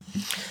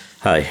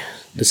Hi,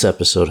 this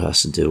episode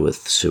has to do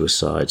with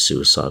suicide,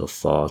 suicidal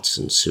thoughts,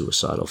 and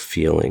suicidal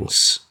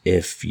feelings.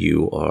 If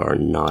you are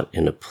not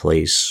in a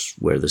place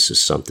where this is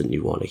something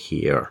you want to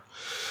hear,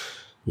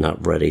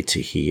 not ready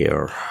to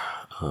hear,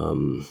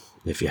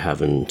 if you're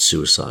having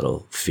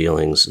suicidal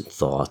feelings and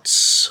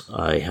thoughts,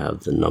 I have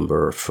the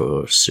number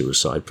for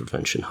Suicide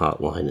Prevention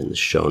Hotline in the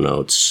show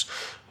notes.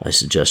 I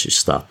suggest you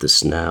stop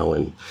this now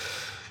and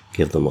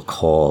give them a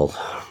call.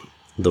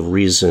 The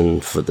reason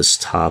for this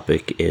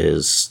topic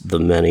is the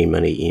many,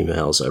 many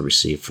emails I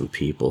receive from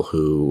people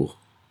who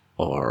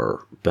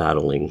are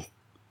battling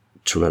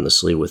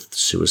tremendously with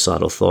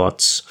suicidal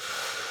thoughts.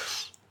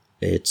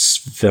 It's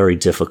very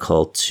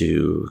difficult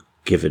to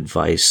give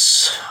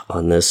advice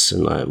on this,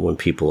 and when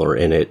people are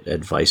in it,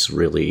 advice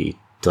really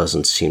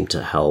doesn't seem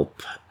to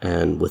help.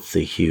 And with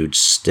the huge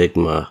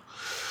stigma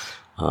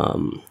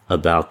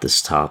about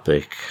this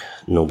topic,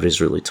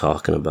 nobody's really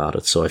talking about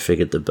it. So I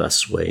figured the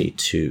best way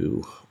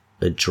to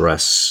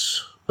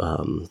address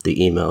the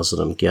emails that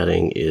I'm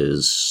getting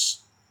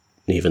is,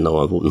 even though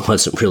I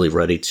wasn't really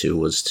ready to,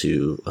 was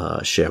to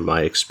share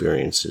my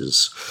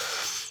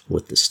experiences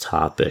with this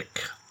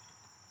topic.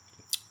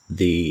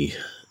 The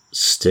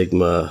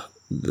stigma,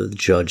 the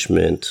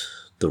judgment,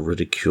 the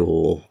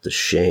ridicule, the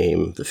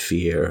shame, the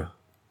fear,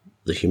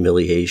 the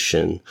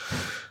humiliation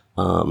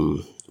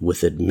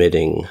with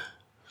admitting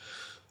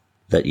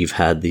that you've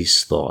had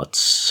these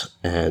thoughts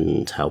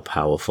and how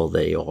powerful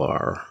they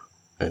are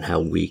and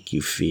how weak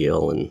you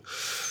feel, and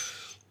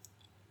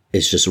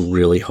it's just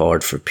really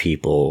hard for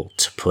people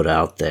to put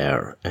out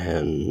there.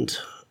 And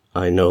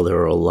I know there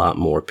are a lot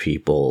more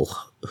people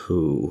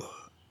who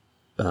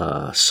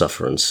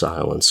suffer in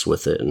silence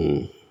with it,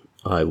 and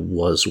I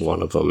was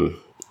one of them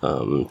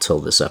till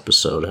this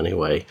episode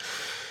anyway.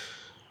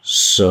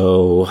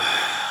 So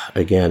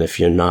again, if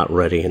you're not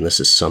ready and this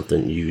is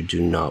something you do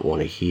not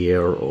want to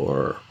hear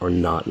or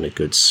not in a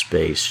good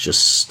space,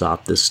 just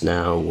stop this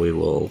now. We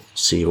will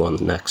see you on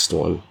the next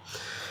one.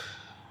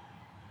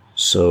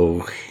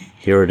 So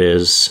here it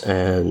is,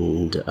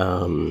 and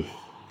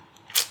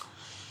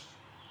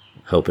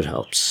hope it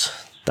helps.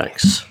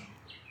 Thanks.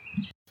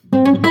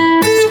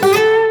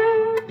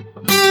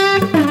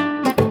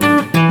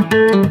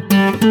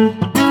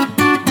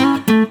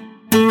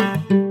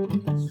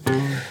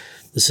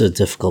 This is a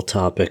difficult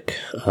topic.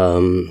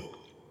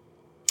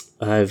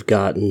 I've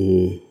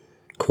gotten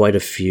quite a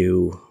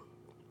few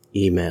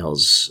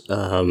emails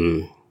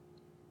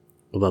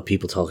about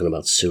people talking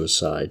about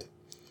suicide.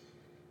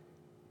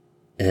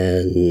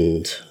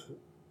 And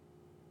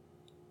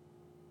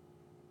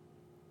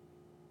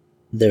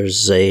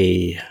there's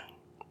a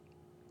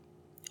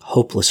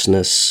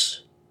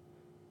hopelessness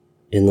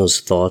in those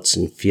thoughts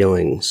and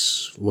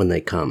feelings when they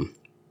come.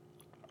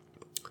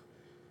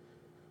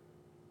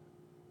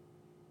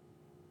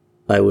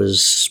 I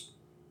was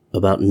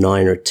about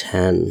 9 or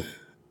 10,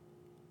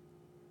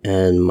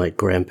 and my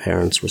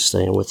grandparents were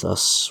staying with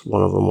us.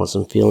 One of them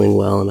wasn't feeling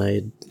well, and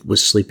I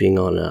was sleeping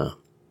on a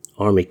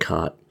army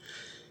cot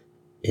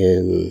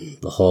in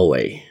the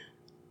hallway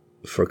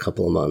for a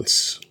couple of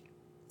months.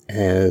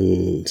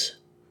 And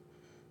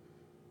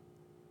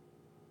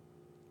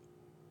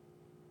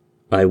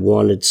I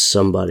wanted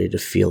somebody to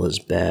feel as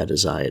bad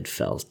as I had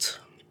felt.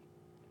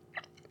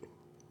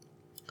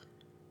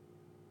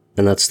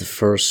 And that's the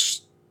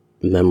first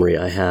memory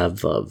I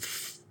have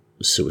of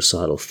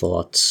suicidal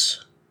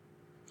thoughts.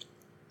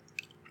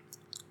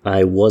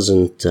 I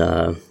wasn't,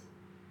 I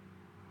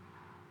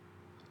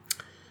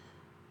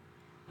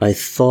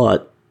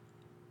thought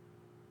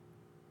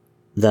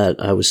that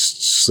I was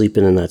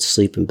sleeping in that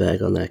sleeping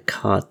bag on that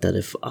cot, that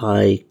if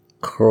I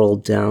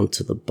curled down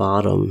to the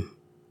bottom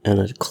and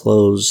had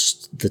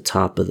closed the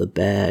top of the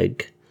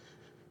bag,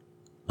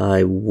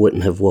 I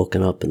wouldn't have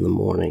woken up in the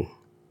morning.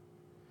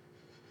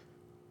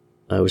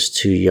 I was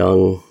too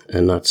young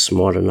and not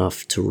smart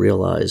enough to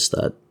realize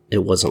that it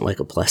wasn't like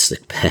a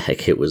plastic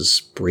bag. It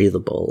was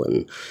breathable.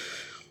 And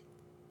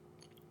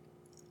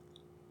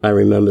I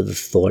remember the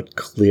thought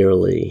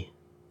clearly,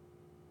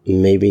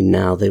 maybe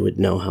now they would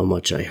know how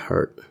much I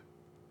hurt.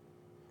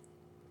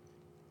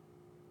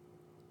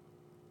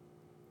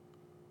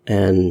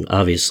 And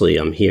obviously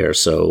I'm here,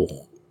 so,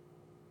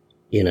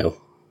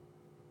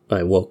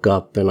 I woke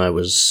up and I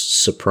was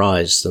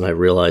surprised, and I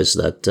realized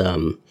that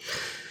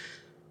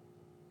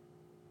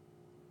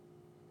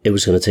it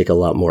was going to take a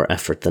lot more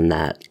effort than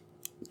that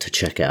to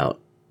check out.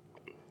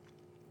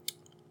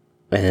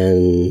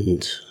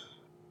 And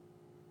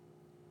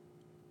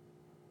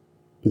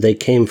they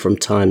came from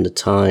time to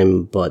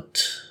time,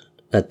 but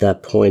at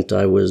that point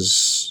I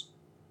was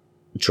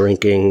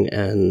drinking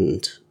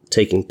and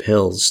taking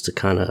pills to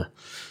kind of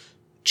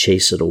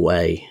chase it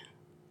away.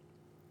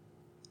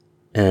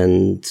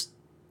 And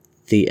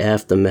the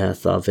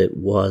aftermath of it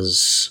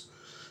was,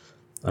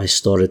 I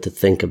started to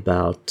think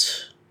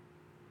about,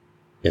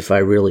 if I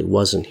really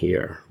wasn't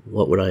here,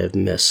 what would I have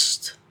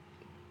missed?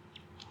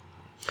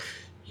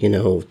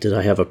 Did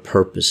I have a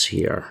purpose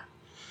here?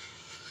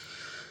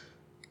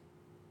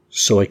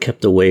 So I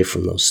kept away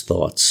from those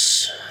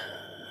thoughts,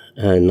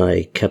 and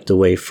I kept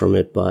away from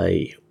it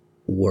by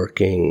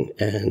working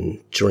and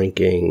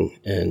drinking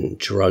and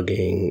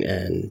drugging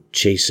and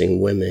chasing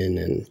women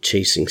and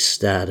chasing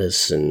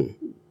status and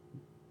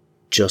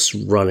just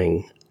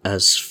running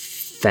as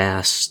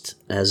fast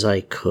as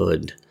I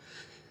could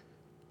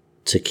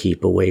to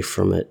keep away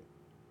from it,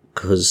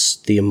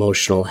 because the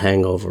emotional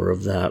hangover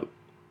of that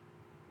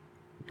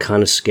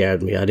kind of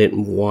scared me. I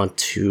didn't want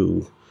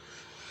to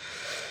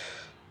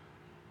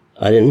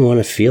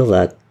feel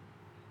that,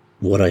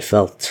 what I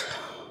felt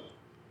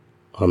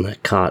on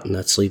that cot in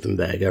that sleeping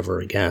bag ever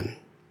again.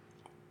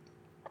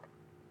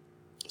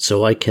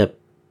 So I kept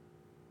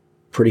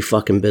pretty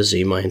fucking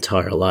busy my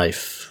entire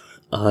life.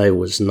 I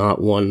was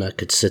not one that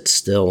could sit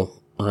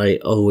still. I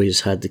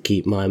always had to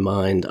keep my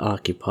mind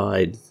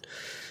occupied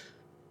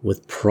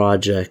with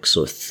projects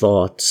or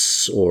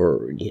thoughts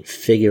or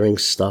figuring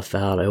stuff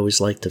out. I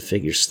always liked to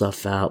figure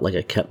stuff out. Like,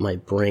 I kept my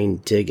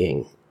brain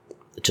digging.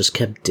 It just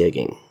kept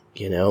digging,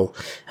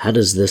 How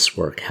does this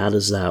work? How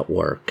does that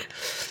work?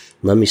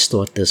 Let me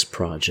start this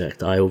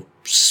project. I'll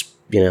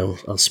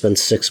spend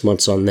 6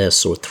 months on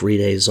this or 3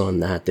 days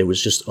on that. There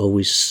was just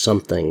always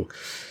something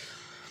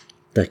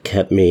that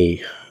kept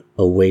me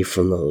away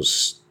from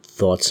those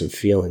thoughts and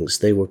feelings.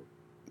 They were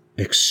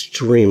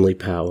extremely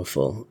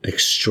powerful,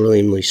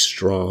 extremely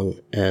strong,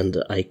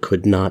 and I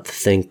could not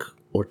think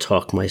or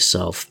talk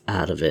myself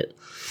out of it.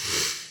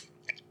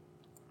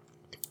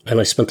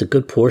 And I spent a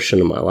good portion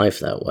of my life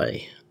that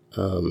way.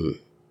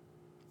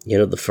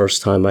 The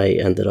first time I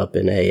ended up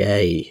in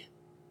AA,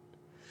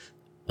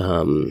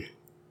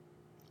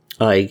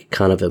 I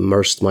kind of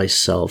immersed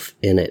myself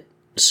in it.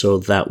 So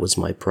that was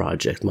my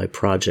project. My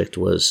project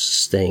was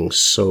staying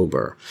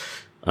sober.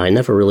 I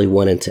never really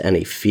went into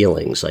any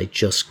feelings. I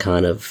just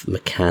kind of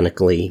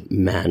mechanically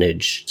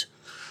managed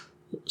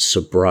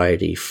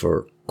sobriety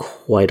for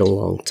quite a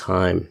long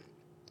time.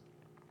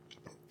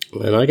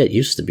 And I got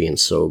used to being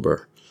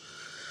sober.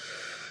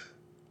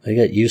 I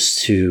got used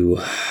to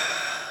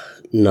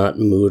not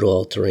mood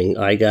altering.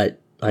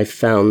 I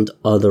found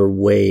other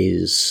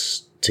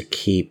ways to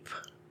keep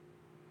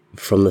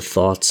from the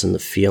thoughts and the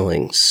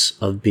feelings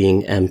of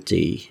being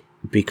empty,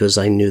 because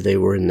I knew they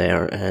were in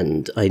there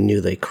and I knew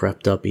they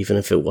crept up, even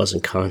if it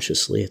wasn't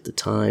consciously at the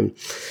time.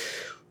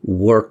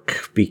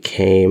 Work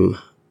became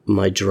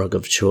my drug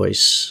of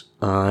choice.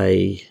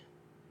 I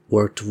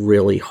worked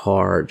really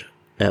hard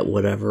at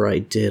whatever I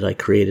did. I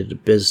created a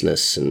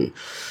business, and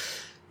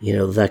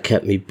that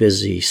kept me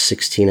busy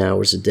 16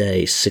 hours a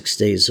day, 6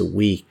 days a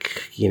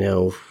week.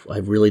 I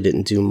really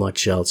didn't do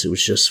much else. It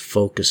was just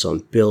focus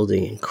on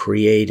building and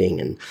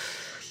creating. And,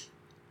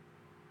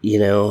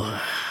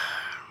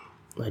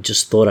 I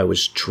just thought I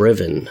was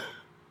driven,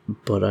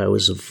 but I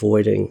was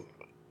avoiding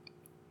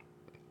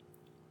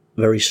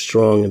very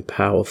strong and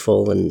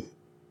powerful and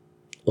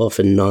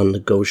often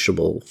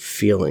non-negotiable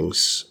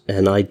feelings.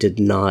 And I did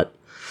not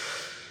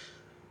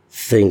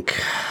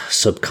think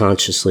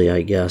subconsciously,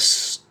 I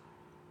guess,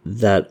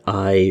 that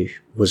I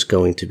was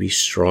going to be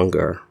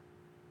stronger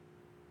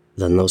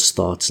than those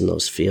thoughts and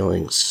those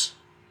feelings.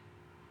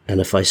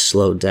 And if I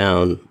slowed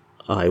down,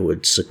 I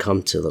would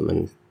succumb to them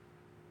and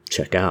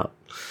check out.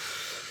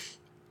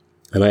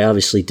 And I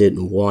obviously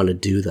didn't want to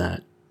do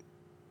that,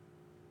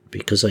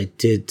 because I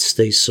did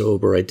stay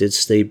sober, I did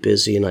stay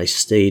busy, and I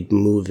stayed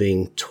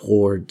moving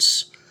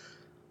towards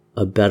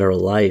a better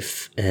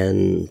life.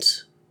 And,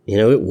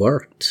 it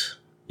worked.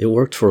 It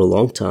worked for a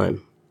long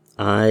time.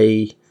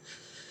 I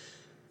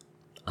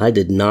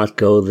did not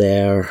go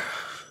there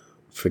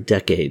for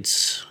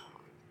decades.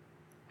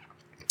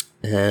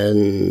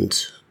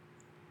 And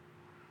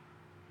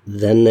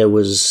then there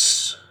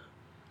was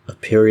a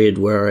period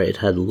where I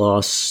had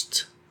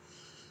lost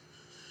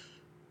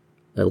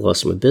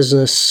my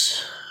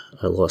business,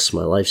 I lost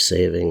my life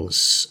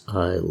savings,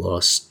 I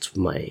lost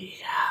my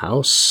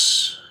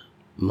house,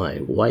 my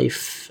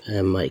wife,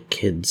 and my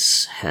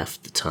kids half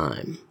the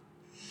time.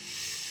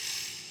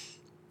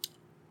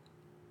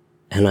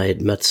 And I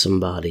had met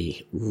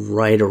somebody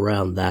right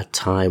around that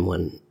time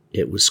when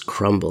it was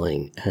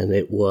crumbling, and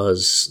it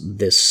was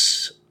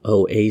this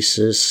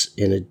oasis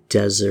in a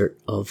desert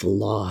of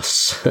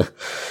loss.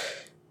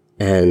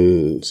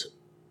 And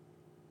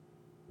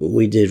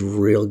we did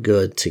real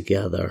good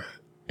together,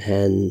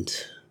 and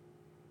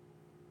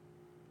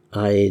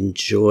I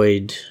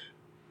enjoyed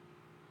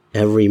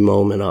every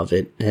moment of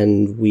it.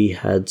 And we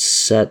had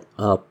set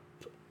up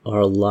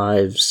our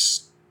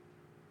lives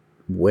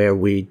where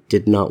we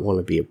did not want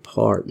to be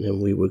apart,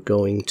 and we were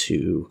going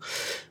to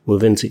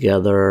move in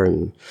together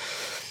and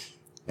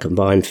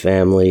combine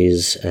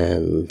families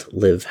and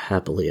live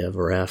happily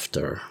ever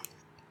after.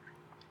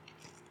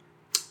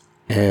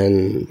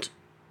 And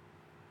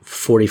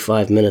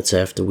 45 minutes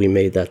after we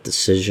made that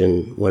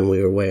decision, when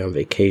we were away on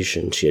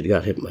vacation, she had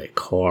got hit by a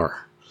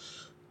car.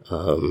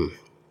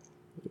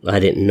 I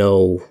didn't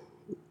know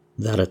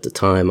that at the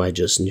time. I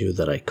just knew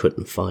that I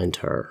couldn't find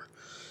her.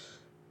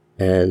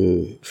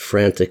 And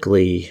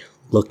frantically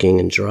looking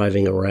and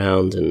driving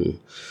around, and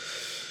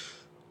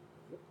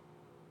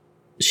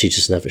she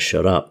just never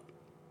showed up.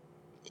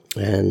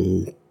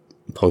 And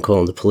Upon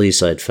calling the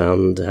police, I'd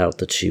found out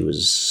that she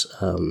was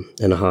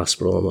in a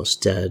hospital,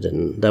 almost dead,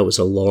 and that was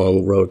a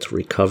long road to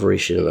recovery.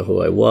 She didn't know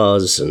who I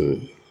was,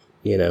 and,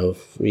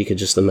 you could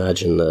just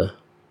imagine the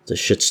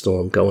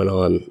shitstorm going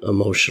on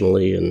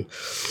emotionally, and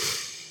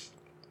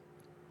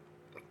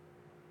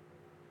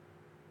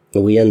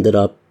we ended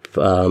up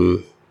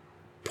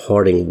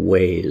parting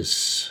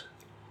ways,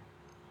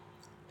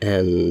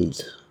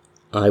 and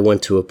I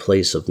went to a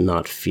place of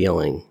not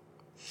feeling.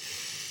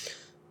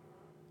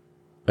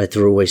 I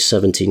threw away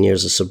 17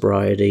 years of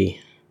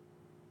sobriety.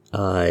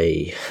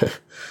 I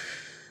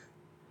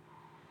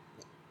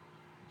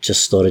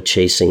just started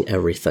chasing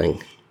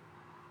everything.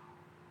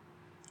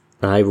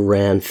 I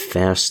ran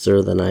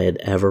faster than I had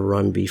ever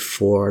run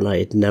before, and I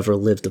had never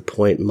lived a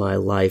point in my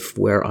life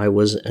where I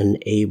was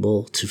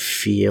unable to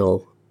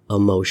feel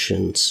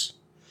emotions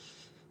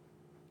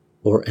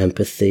or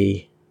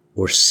empathy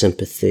or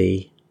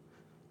sympathy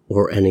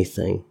or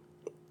anything.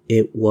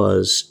 It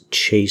was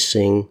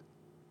chasing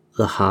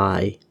the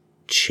high,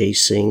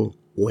 chasing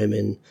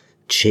women,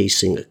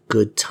 chasing a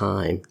good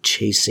time,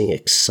 chasing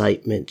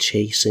excitement,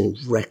 chasing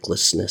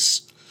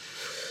recklessness.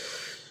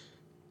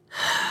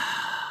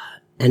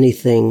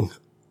 Anything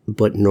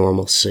but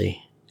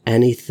normalcy.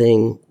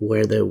 Anything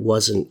where there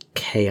wasn't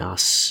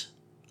chaos.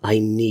 I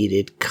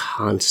needed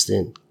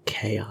constant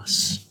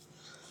chaos.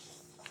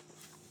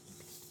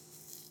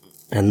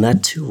 And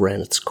that too ran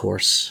its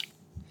course.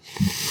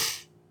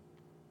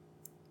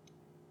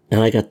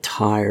 And I got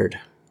tired.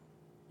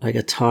 I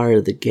got tired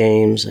of the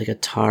games. I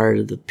got tired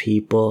of the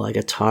people. I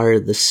got tired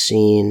of the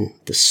scene,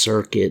 the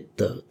circuit,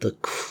 the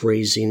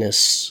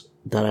craziness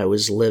that I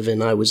was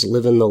living. I was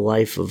living the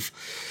life of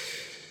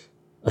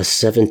a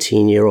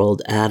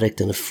 17-year-old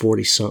addict in a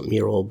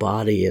 40-something-year-old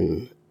body,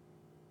 and,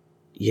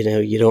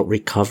 you don't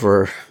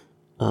recover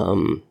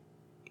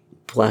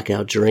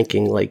blackout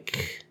drinking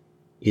like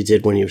you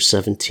did when you were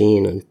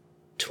 17 and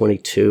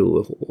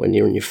 22 when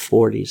you're in your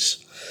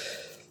 40s.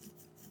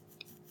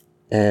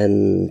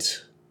 And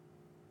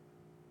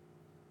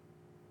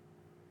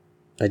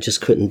I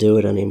just couldn't do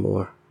it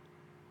anymore.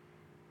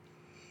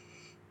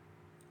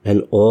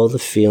 And all the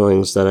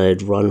feelings that I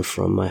had run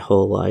from my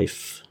whole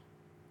life,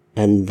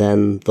 and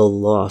then the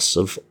loss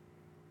of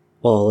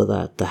all of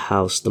that, the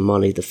house, the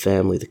money, the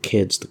family, the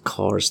kids, the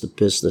cars, the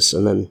business,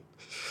 and then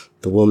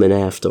the woman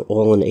after,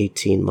 all in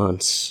 18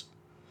 months.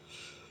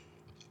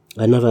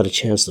 I never had a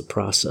chance to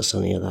process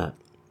any of that.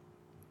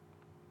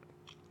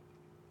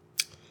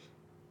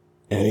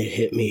 And it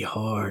hit me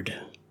hard.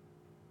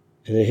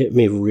 And it hit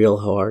me real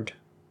hard.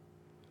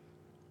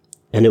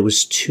 And it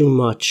was too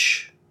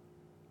much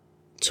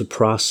to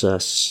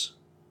process.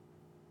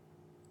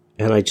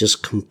 And I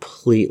just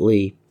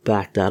completely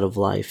backed out of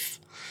life.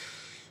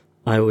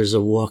 I was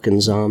a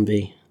walking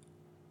zombie.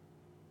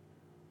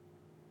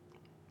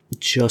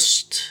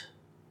 Just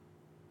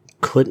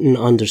couldn't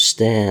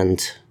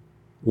understand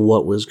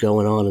what was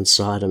going on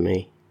inside of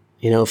me.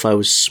 If I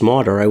was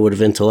smarter, I would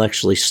have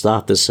intellectually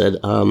stopped and said,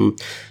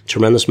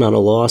 tremendous amount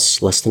of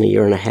loss, less than a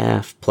year and a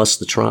half, plus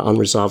the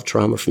unresolved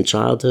trauma from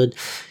childhood.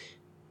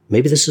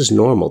 Maybe this is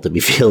normal to be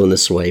feeling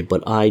this way,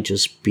 but I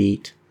just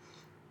beat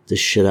the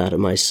shit out of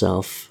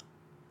myself.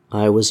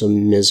 I was a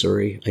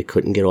misery. I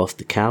couldn't get off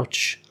the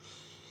couch.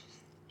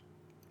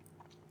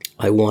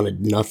 I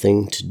wanted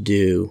nothing to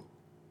do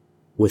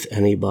with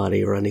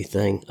anybody or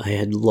anything. I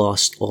had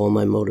lost all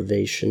my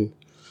motivation.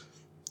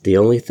 The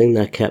only thing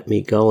that kept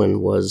me going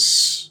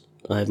was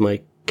I have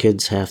my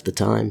kids half the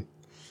time.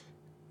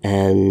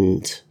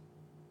 And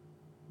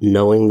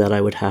knowing that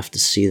I would have to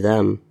see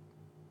them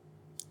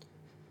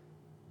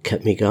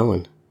kept me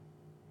going.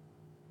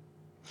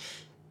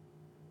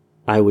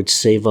 I would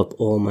save up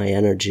all my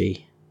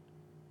energy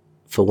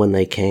for when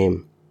they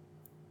came.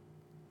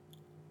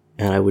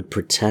 And I would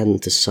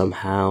pretend to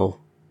somehow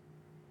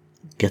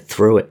get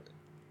through it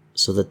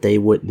so that they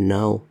wouldn't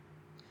know.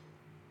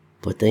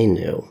 But they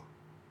knew.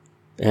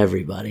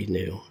 Everybody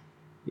knew.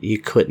 You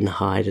couldn't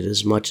hide it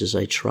as much as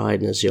I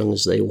tried and as young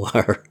as they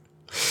were.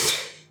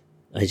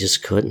 I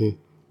just couldn't.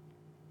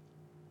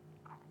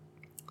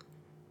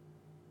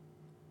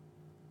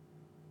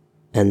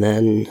 And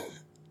then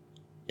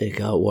it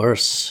got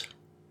worse.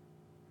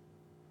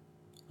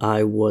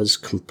 I was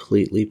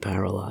completely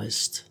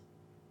paralyzed.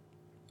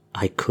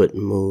 I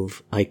couldn't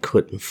move. I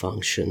couldn't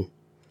function.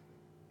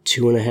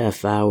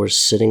 2.5 hours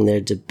sitting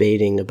there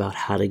debating about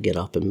how to get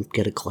up and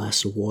get a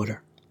glass of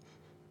water.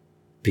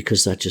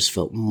 Because that just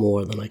felt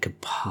more than I could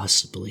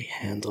possibly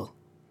handle.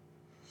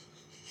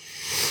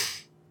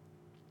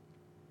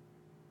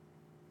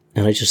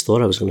 And I just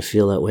thought I was going to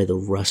feel that way the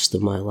rest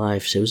of my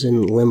life. So it was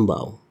in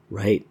limbo,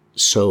 right?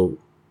 So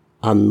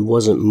I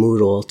wasn't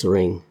mood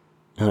altering,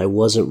 and I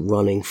wasn't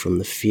running from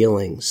the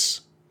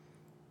feelings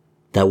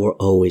that were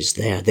always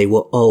there. They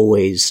were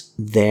always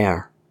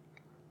there.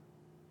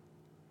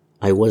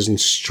 I wasn't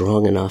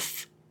strong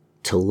enough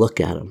to look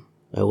at them.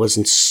 I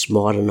wasn't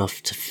smart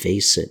enough to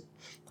face it.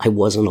 I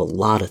wasn't a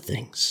lot of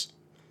things.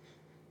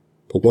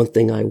 But one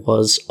thing I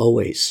was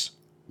always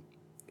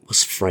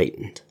was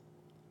frightened.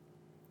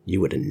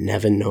 You would have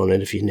never known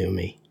it if you knew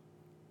me.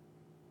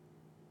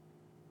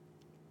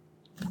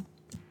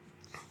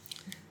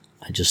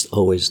 I just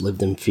always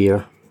lived in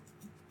fear,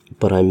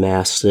 but I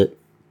masked it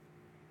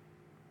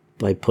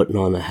by putting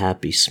on a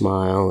happy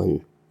smile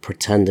and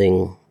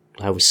pretending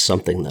I was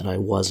something that I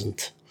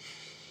wasn't.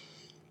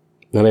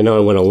 And I know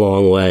I went a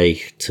long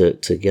way to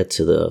get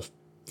to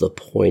the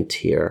point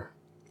here.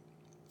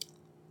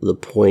 The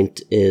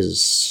point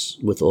is,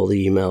 with all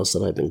the emails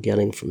that I've been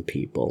getting from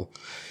people,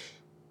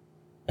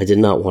 I did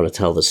not want to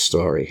tell this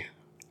story.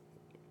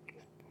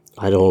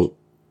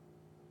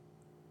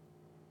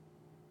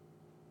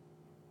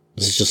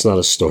 This is just not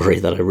a story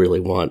that I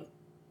really wanted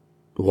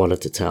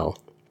to tell.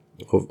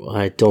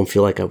 I don't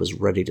feel like I was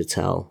ready to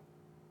tell.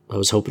 I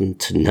was hoping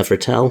to never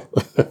tell.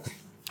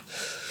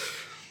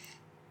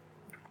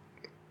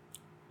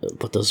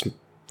 But those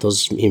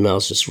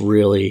emails just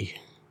really,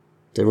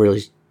 they're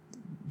really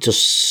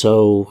just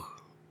so,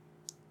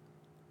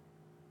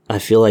 I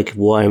feel like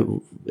what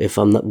am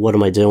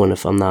I doing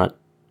if I'm not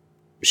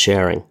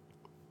sharing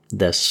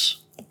this?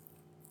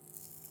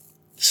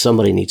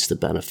 Somebody needs to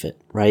benefit,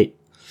 right?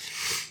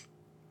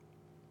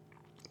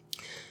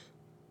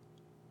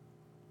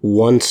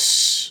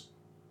 Once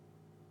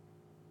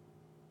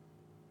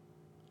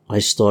I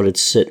started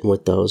sitting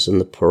with those and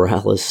the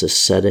paralysis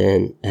set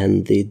in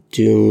and the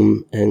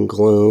doom and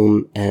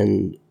gloom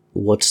and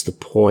what's the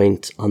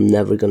point? I'm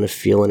never going to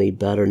feel any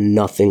better.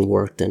 Nothing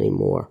worked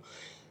anymore.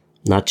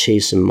 Not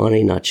chasing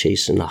money, not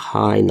chasing a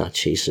high, not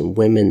chasing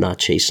women, not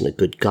chasing a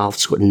good golf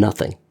score,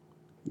 nothing.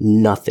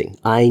 Nothing.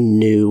 I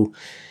knew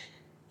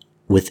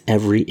with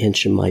every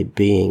inch of my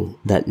being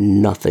that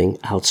nothing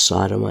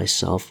outside of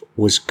myself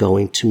was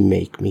going to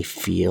make me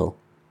feel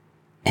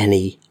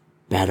any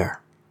better.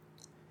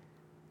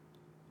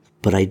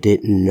 But I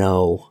didn't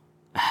know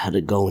how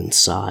to go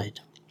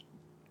inside.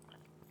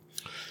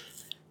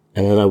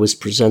 And then I was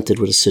presented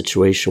with a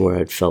situation where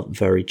I'd felt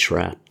very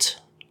trapped.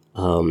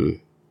 I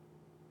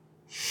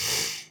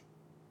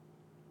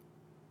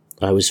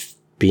was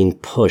being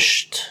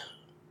pushed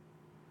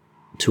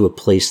to a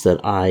place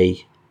that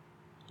I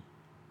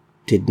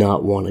did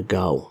not want to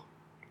go.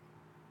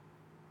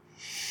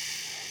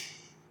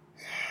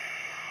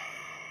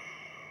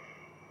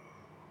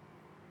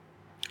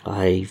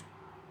 I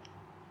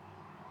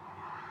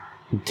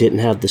didn't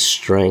have the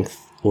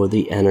strength or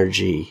the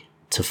energy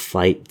to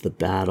fight the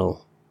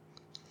battle,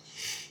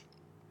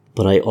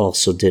 but I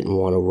also didn't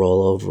want to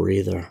roll over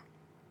either.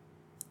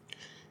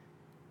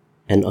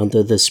 And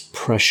under this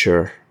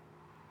pressure,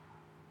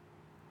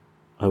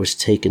 I was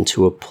taken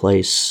to a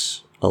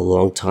place a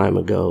long time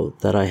ago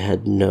that I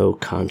had no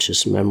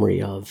conscious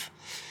memory of.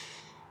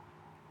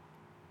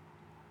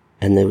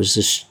 And it was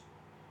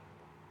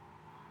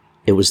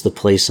the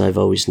place I've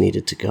always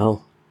needed to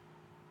go.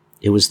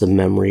 It was the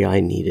memory I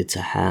needed to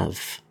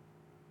have,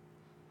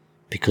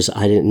 because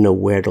I didn't know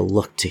where to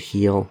look to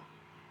heal.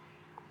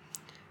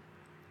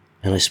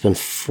 And I spent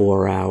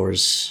 4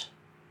 hours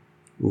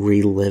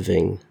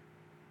reliving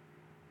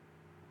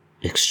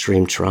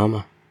extreme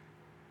trauma.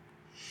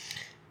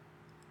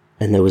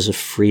 And there was a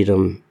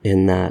freedom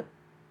in that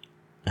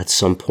at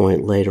some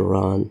point later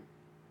on.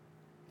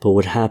 But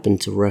what happened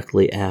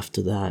directly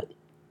after that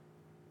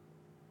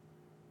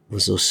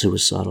was those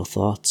suicidal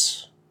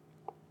thoughts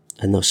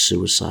and those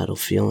suicidal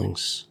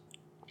feelings.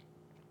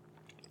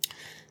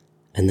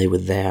 And they were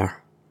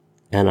there.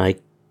 And I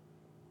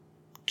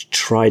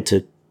tried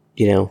to,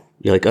 you're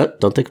like, oh,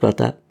 don't think about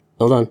that.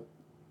 Hold on.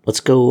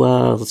 Let's go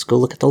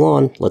look at the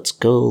lawn. Let's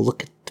go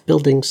look at the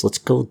buildings. Let's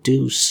go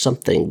do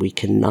something. We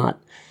cannot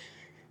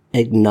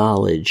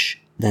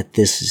acknowledge that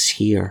this is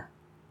here.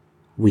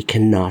 We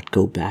cannot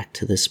go back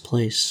to this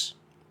place.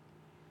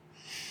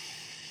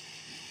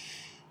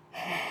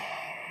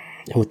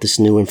 And with this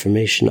new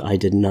information, I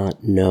did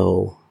not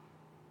know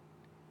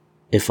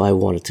if I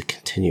wanted to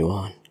continue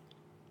on.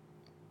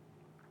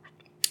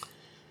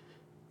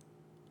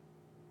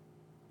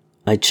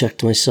 I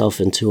checked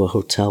myself into a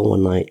hotel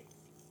one night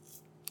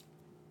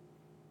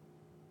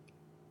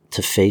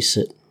to face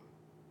it,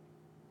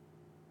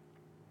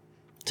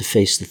 to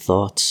face the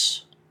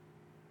thoughts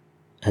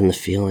and the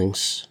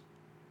feelings,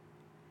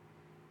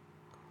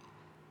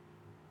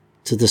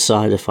 to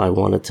decide if I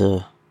wanted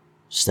to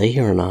stay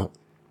here or not.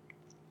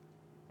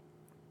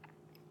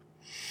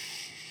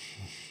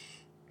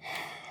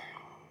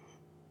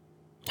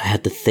 I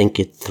had to think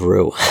it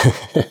through.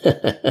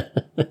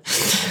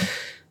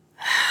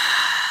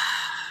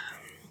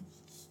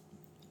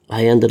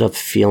 I ended up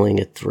feeling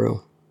it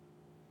through.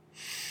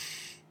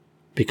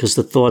 Because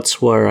the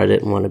thoughts were, I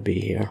didn't want to be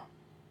here.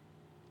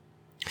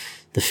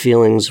 The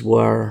feelings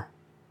were,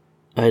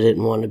 I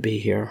didn't want to be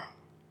here.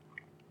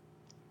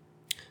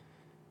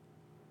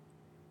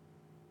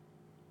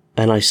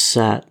 And I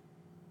sat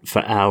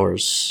for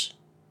hours,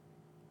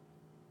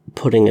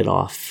 putting it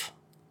off.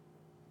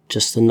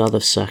 Just another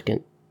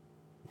second.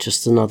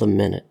 Just another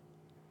minute.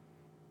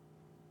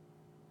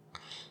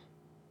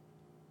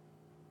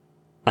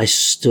 I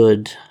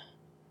stood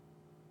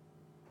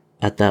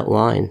at that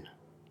line.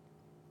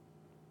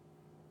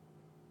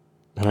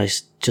 And I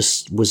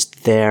just was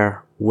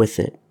there with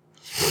it.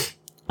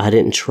 I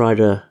didn't try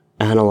to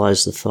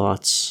analyze the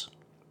thoughts.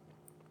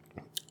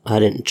 I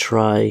didn't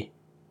try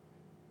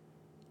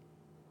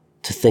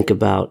to think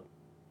about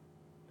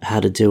how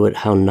to do it,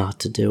 how not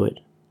to do it.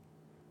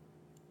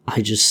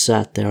 I just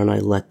sat there and I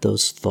let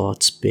those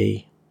thoughts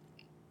be.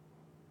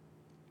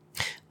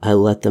 I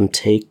let them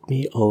take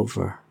me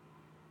over.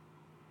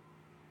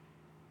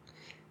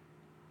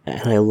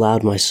 And I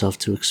allowed myself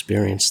to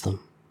experience them.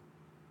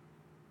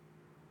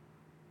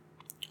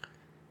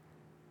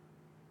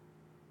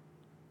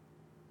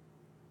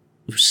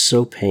 It was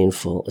so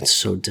painful and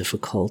so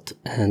difficult,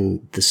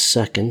 and the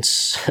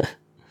seconds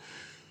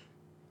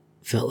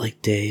felt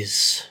like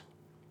days.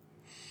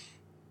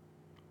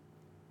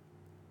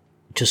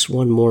 Just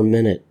one more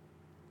minute,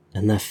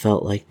 and that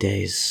felt like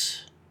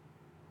days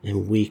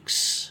and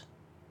weeks.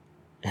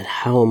 And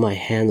how am I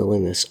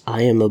handling this?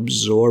 I am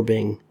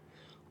absorbing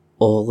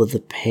all of the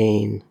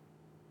pain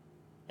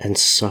and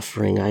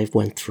suffering I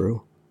went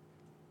through.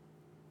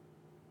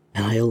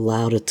 And I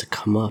allowed it to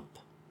come up.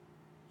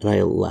 And I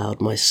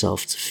allowed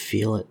myself to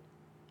feel it.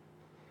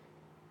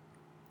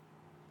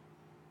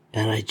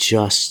 And I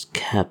just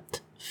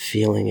kept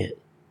feeling it.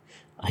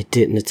 I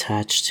didn't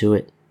attach to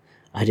it.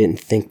 I didn't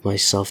think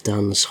myself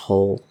down this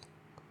hole.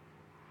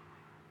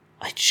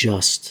 I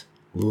just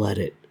let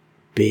it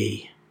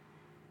be.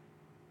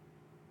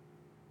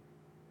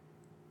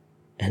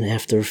 And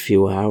after a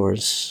few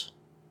hours,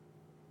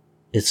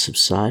 it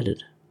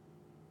subsided.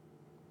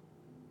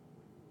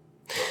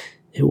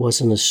 It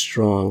wasn't as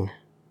strong.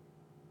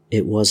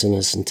 It wasn't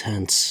as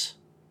intense.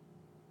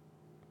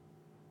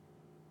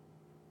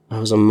 I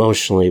was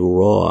emotionally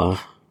raw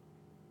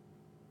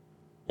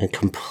and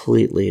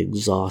completely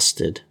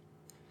exhausted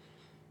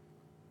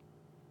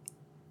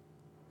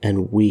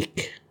and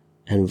weak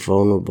and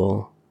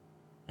vulnerable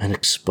and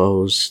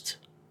exposed.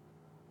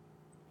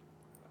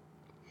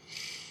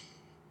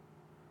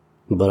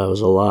 But I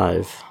was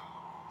alive.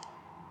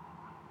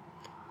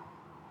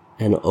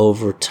 And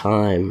over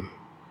time,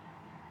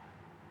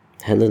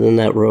 handing in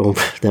that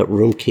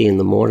room key in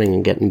the morning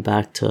and getting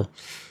back to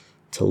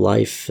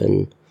life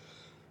and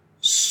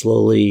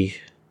slowly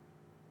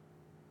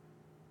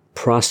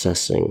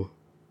processing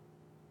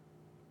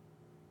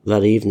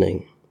that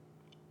evening.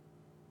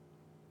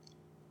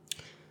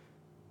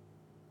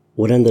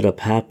 What ended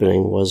up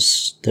happening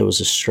was there was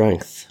a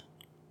strength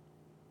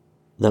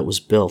that was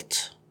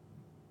built.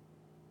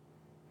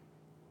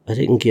 I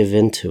didn't give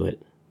in to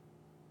it.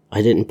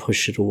 I didn't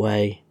push it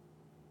away.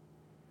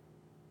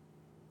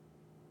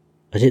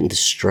 I didn't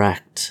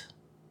distract.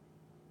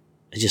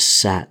 I just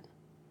sat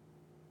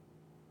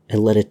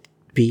and let it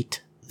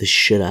beat the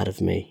shit out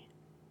of me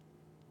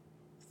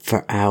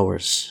for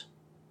hours.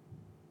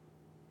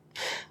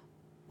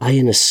 I,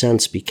 in a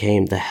sense,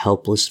 became the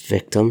helpless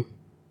victim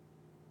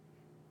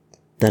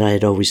that I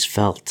had always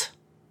felt.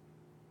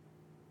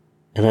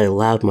 And I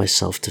allowed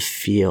myself to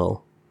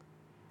feel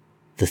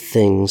the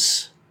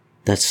things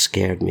that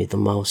scared me the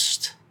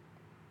most.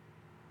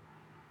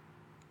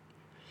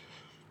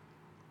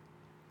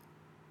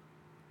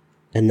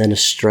 And then a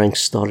strength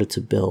started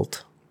to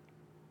build,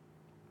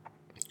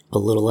 a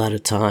little at a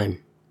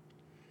time.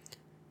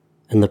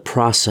 And the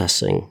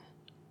processing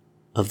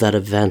of that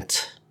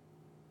event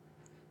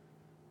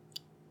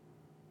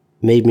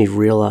made me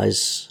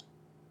realize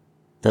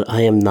that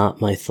I am not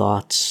my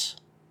thoughts.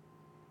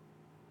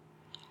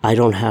 I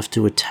don't have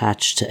to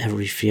attach to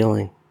every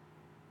feeling.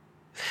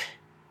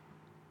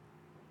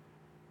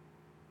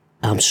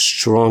 I'm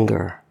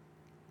stronger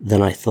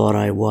than I thought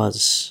I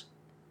was.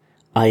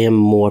 I am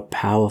more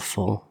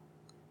powerful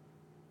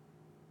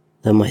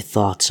than my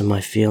thoughts and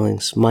my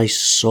feelings. My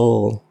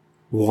soul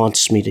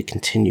wants me to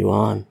continue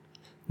on.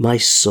 My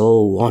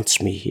soul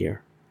wants me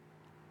here.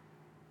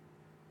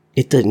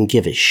 It didn't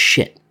give a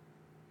shit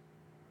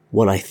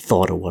what I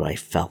thought or what I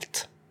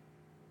felt.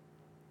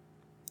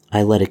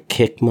 I let it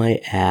kick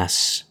my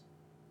ass.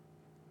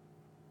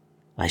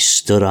 I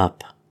stood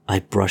up. I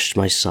brushed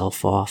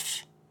myself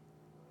off.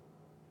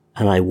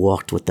 And I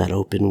walked with that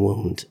open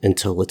wound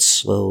until it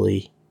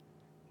slowly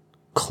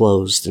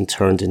closed and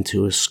turned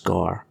into a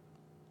scar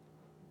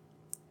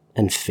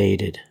and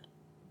faded.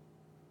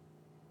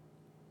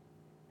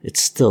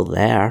 It's still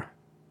there,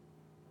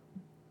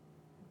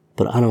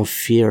 but I don't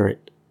fear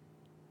it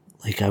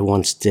like I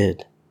once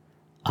did.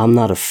 I'm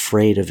not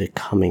afraid of it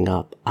coming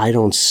up. I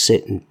don't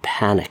sit in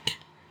panic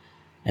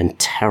and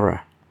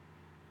terror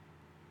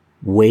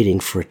waiting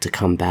for it to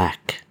come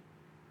back.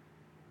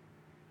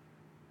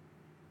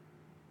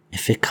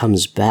 If it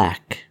comes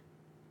back,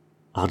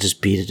 I'll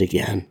just beat it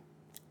again.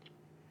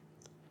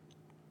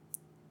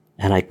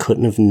 And I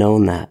couldn't have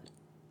known that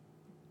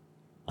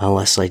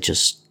unless I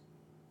just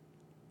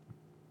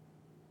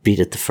beat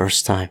it the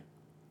first time.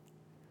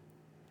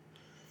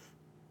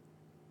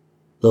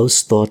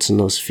 Those thoughts and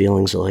those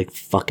feelings are like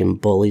fucking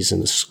bullies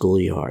in the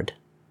schoolyard.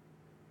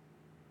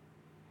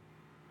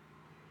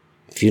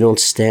 If you don't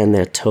stand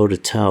there toe to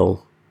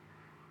toe,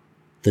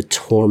 the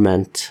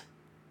torment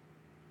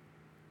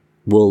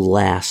will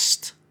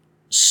last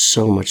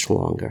so much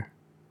longer.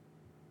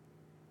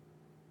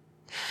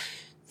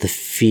 The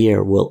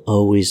fear will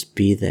always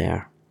be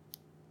there.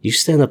 You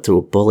stand up to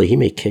a bully, he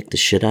may kick the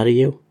shit out of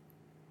you,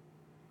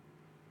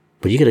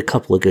 But you get a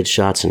couple of good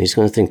shots and he's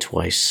going to think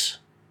twice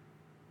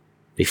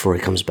before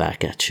he comes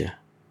back at you.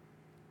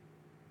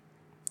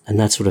 And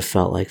that's what it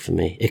felt like for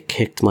me. It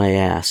kicked my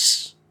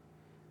ass.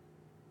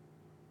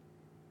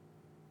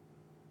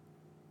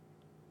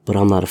 But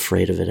I'm not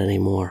afraid of it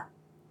anymore.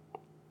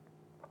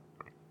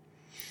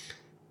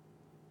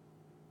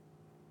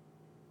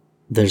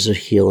 There's a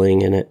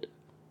healing in it.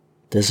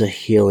 There's a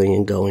healing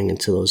in going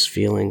into those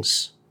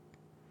feelings.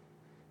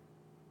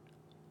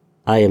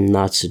 I am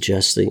not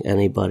suggesting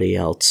anybody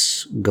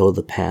else go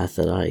the path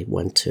that I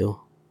went to.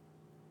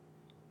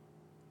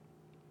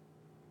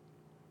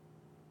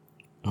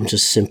 I'm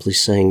just simply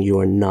saying you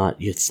are not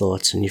your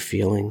thoughts and your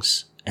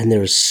feelings, and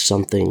there is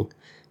something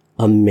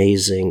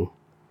amazing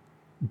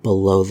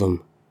below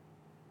them.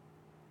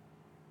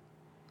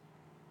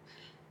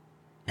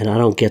 And I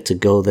don't get to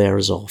go there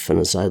as often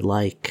as I'd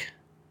like.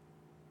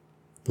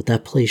 But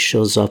that place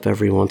shows up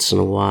every once in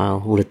a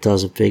while. When it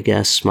does, a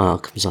big-ass smile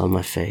comes on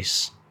my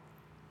face.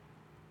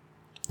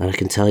 And I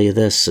can tell you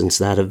this, since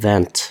that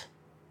event,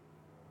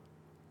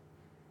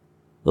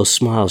 those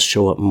smiles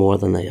show up more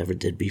than they ever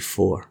did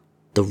before.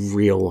 The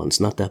real ones,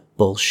 not that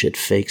bullshit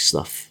fake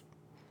stuff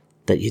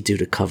that you do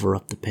to cover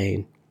up the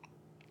pain.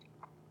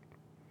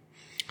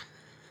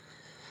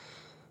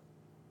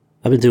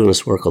 I've been doing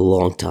this work a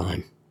long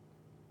time.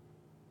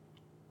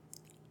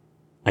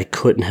 I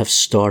couldn't have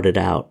started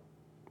out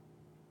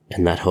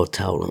in that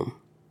hotel room.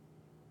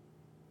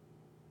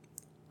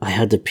 I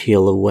had to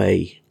peel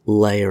away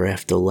layer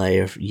after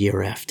layer,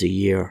 year after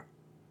year,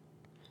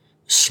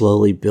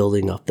 slowly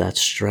building up that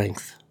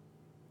strength.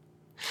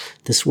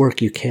 This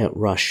work you can't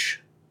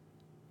rush.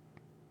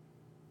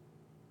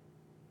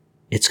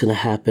 It's going to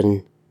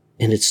happen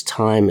in its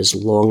time as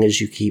long as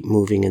you keep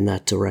moving in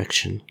that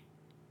direction.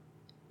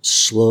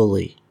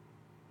 Slowly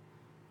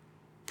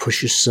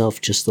push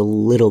yourself just a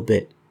little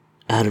bit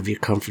out of your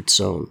comfort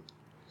zone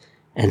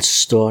and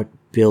start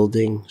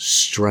building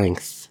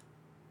strength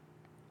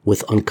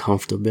with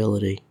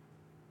uncomfortability.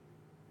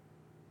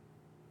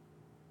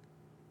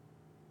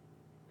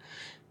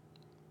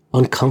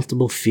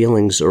 Uncomfortable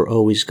feelings are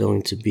always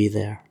going to be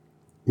there.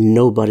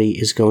 Nobody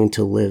is going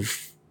to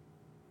live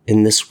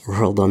in this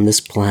world, on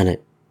this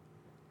planet,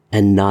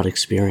 and not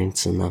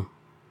experiencing them.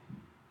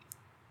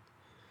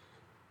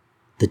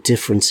 The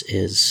difference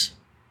is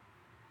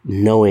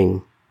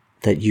knowing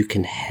that you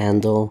can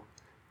handle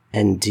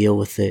and deal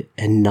with it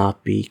and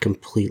not be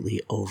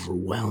completely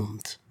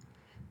overwhelmed.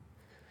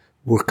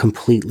 We're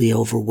completely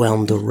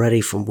overwhelmed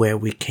already from where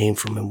we came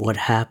from and what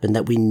happened,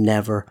 that we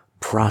never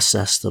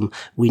processed them.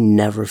 We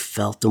never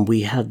felt them.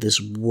 We have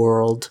this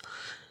world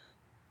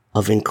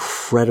of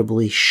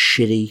incredibly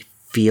shitty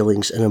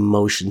feelings and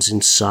emotions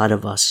inside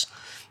of us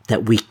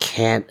that we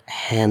can't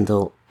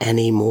handle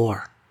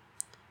anymore.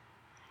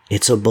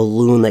 It's a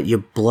balloon that you're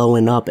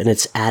blowing up and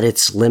it's at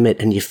its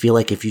limit, and you feel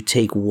like if you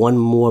take one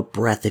more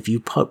breath, if you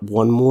put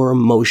one more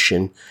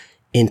emotion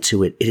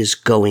into it, it is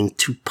going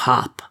to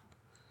pop.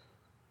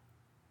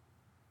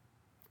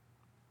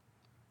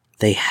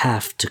 They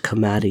have to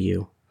come out of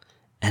you,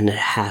 and it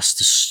has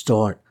to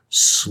start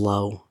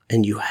slow,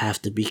 and you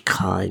have to be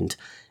kind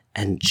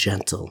and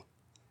gentle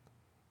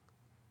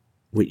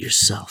with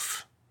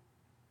yourself.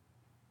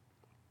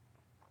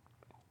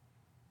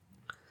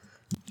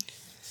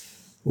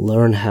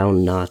 Learn how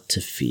not to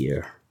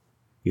fear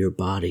your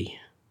body,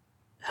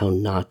 how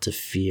not to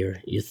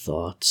fear your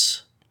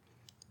thoughts,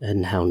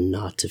 and how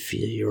not to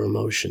fear your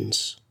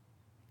emotions.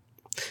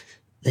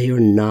 They are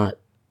not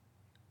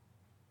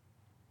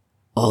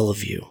all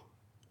of you.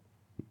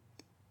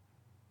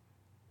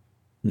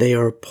 They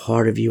are a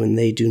part of you, and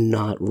they do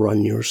not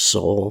run your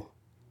soul.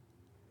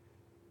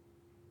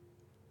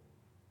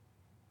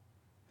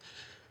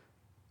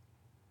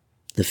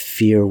 The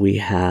fear we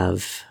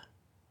have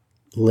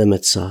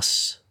limits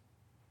us,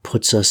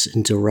 puts us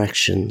in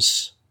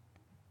directions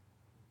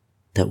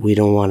that we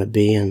don't want to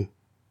be in,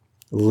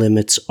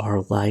 limits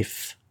our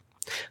life.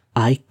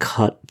 I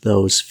cut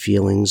those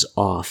feelings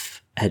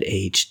off at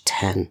age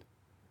 10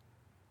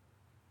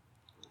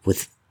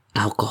 with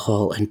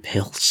alcohol and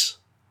pills.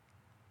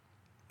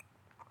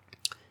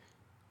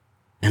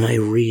 And I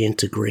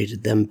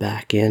reintegrated them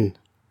back in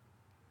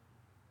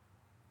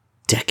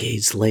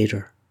decades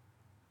later.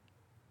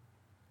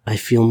 I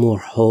feel more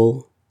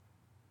whole,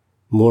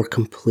 more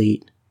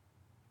complete,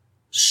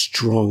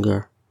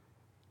 stronger,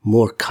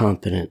 more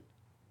competent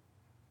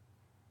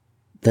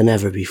than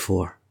ever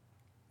before.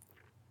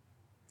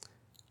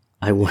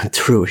 I went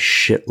through a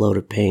shitload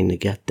of pain to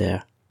get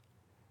there.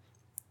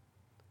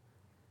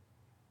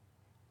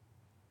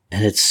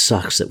 And it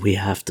sucks that we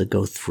have to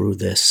go through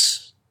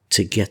this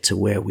to get to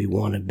where we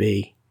want to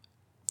be.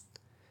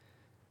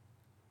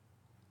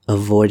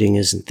 Avoiding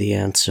isn't the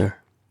answer.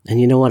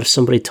 And you know what? If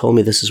somebody told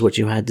me this is what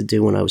you had to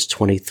do when I was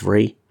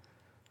 23,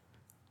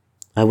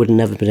 I would have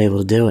never been able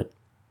to do it.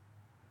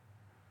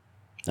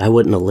 I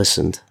wouldn't have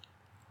listened.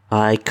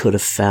 I could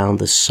have found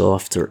the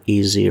softer,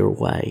 easier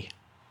way.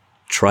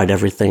 Tried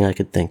everything I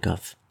could think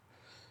of.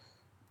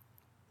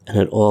 And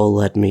it all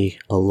led me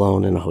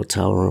alone in a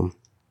hotel room.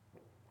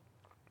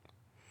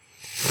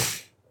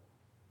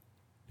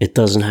 It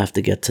doesn't have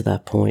to get to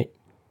that point.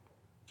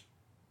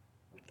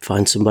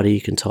 Find somebody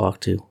you can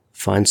talk to.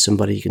 Find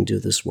somebody you can do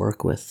this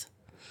work with.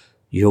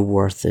 You're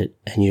worth it,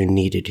 and you're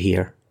needed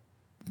here.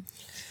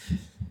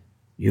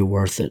 You're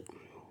worth it.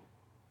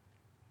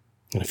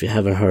 And if you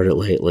haven't heard it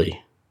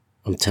lately,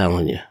 I'm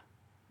telling you,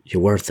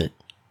 you're worth it.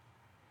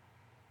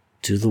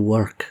 Do the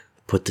work.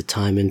 Put the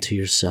time into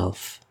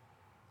yourself.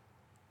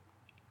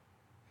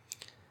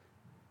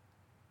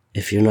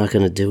 If you're not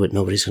going to do it,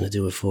 nobody's going to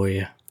do it for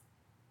you.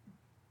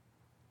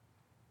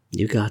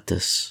 You got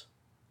this.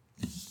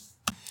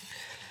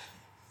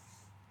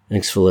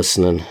 Thanks for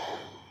listening.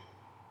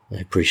 I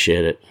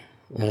appreciate it.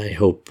 I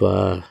hope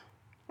you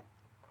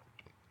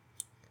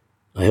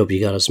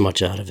got as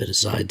much out of it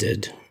as I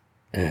did.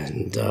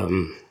 And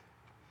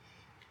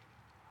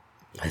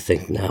I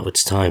think now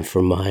it's time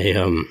for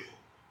my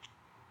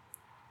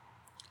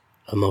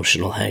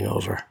emotional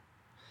hangover.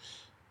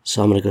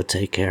 So I'm going to go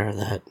take care of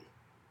that.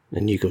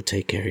 And you go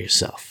take care of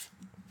yourself.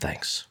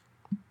 Thanks.